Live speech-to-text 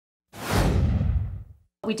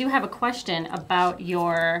we do have a question about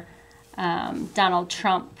your Donald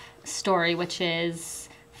Trump story, which is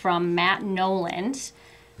from Matt Noland.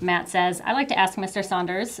 Matt says, I'd like to ask Mr.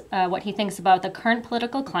 Saunders what he thinks about the current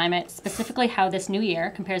political climate, specifically how this new year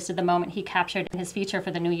compares to the moment he captured in his feature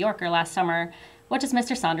for The New Yorker last summer. What does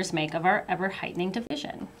Mr. Saunders make of our ever-heightening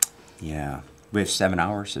division? Yeah. We have 7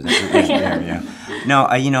 hours. Is that yeah. No,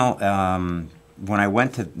 when I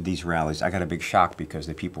went to these rallies, I got a big shock because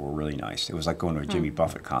the people were really nice. It was like going to a Jimmy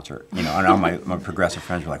Buffett concert. And all my progressive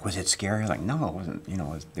friends were like, was it scary? I was like, no, it wasn't.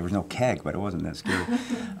 There was no keg, but it wasn't that scary.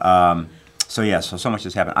 So much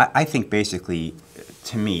has happened. I think basically,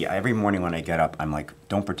 to me, every morning when I get up, I'm like,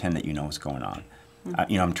 don't pretend that you know what's going on.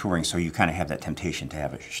 I'm touring, so you kind of have that temptation to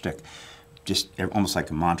have a shtick. Just almost like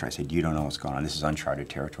a mantra. I say, you don't know what's going on. This is uncharted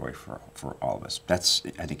territory for all of us. That's,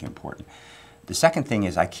 I think, important. The second thing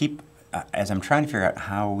is I keep, as I'm trying to figure out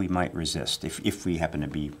how we might resist, if we happen to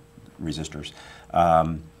be resistors,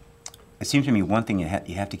 it seems to me one thing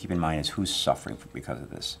you have to keep in mind is who's suffering because of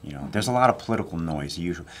this. There's a lot of political noise, the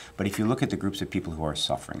usual. But if you look at the groups of people who are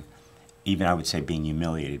suffering, even I would say being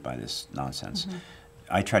humiliated by this nonsense,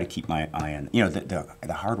 I try to keep my eye on,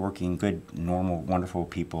 the hardworking, good, normal, wonderful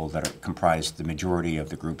people that comprise the majority of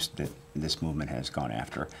the groups that this movement has gone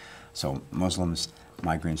after. So Muslims,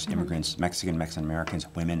 migrants, immigrants, Mexican Americans,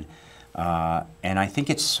 women. And I think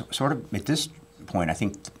it's sort of, at this point, I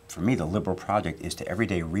think for me the liberal project is to every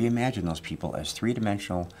day reimagine those people as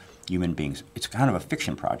three-dimensional human beings. It's kind of a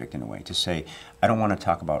fiction project in a way, to say, I don't want to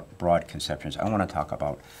talk about broad conceptions. I want to talk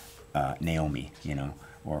about Naomi,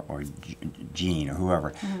 or Jean or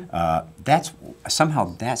whoever.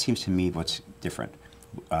 Somehow that seems to me what's different.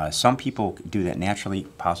 Some people do that naturally,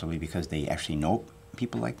 possibly because they actually know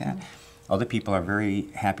people like that. Other people are very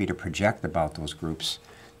happy to project about those groups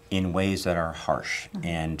in ways that are harsh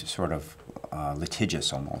and sort of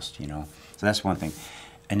litigious almost, So that's one thing.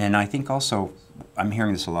 And then I think also, I'm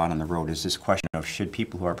hearing this a lot on the road, is this question of should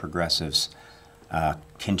people who are progressives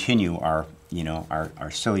continue our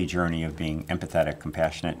silly journey of being empathetic,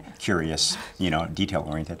 compassionate, curious,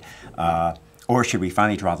 detail-oriented, or should we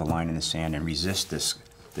finally draw the line in the sand and resist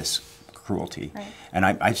this cruelty? Right. And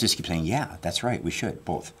I just keep saying, yeah, that's right, we should,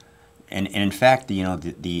 both. And in fact,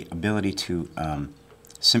 the ability to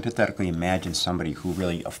sympathetically imagine somebody who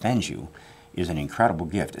really offends you is an incredible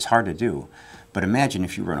gift. It's hard to do, but imagine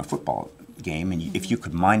if you were in a football game and if you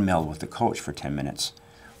could mind meld with the coach for 10 minutes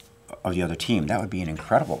of the other team. That would be an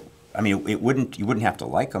incredible. I mean, you wouldn't have to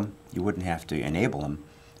like them, you wouldn't have to enable them,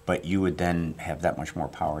 but you would then have that much more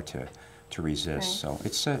power to resist.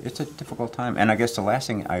 Right. So it's a difficult time. And I guess the last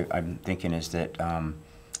thing I'm thinking is that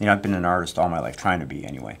I've been an artist all my life, trying to be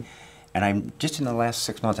anyway. And I'm just in the last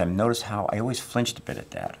 6 months, I've noticed how I always flinched a bit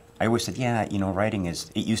at that. I always said, yeah, writing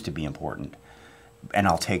it used to be important, and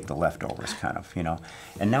I'll take the leftovers, kind of,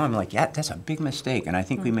 And now I'm like, yeah, that's a big mistake. And I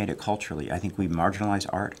think we made it culturally. I think we marginalized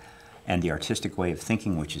art and the artistic way of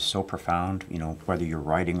thinking, which is so profound, whether you're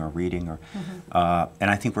writing or reading, or,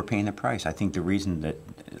 and I think we're paying the price. I think the reason that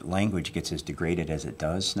language gets as degraded as it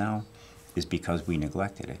does now is because we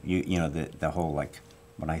neglected it. The whole, like,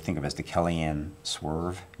 what I think of as the Kellyanne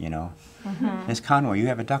swerve, Ms. Conway, you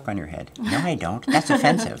have a duck on your head. No, I don't. That's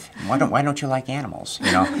offensive. Why don't you like animals?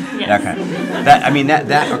 That kind of,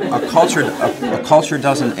 a culture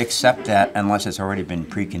doesn't accept that unless it's already been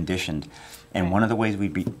preconditioned. And one of the ways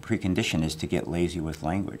we'd be preconditioned is to get lazy with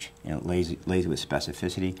language, lazy with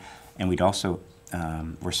specificity. And we'd also,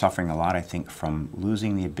 we're suffering a lot, I think, from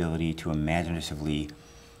losing the ability to imaginatively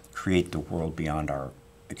create the world beyond our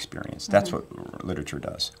experience. That's what literature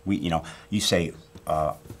does. You say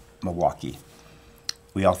Milwaukee,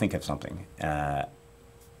 we all think of something.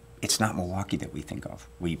 It's not Milwaukee that we think of.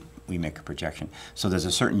 We make a projection. So there's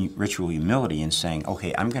a certain ritual humility in saying,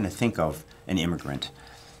 okay, I'm going to think of an immigrant.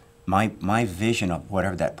 My vision of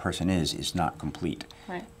whatever that person is not complete.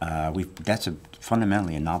 Right. That's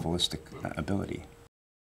fundamentally a novelistic ability.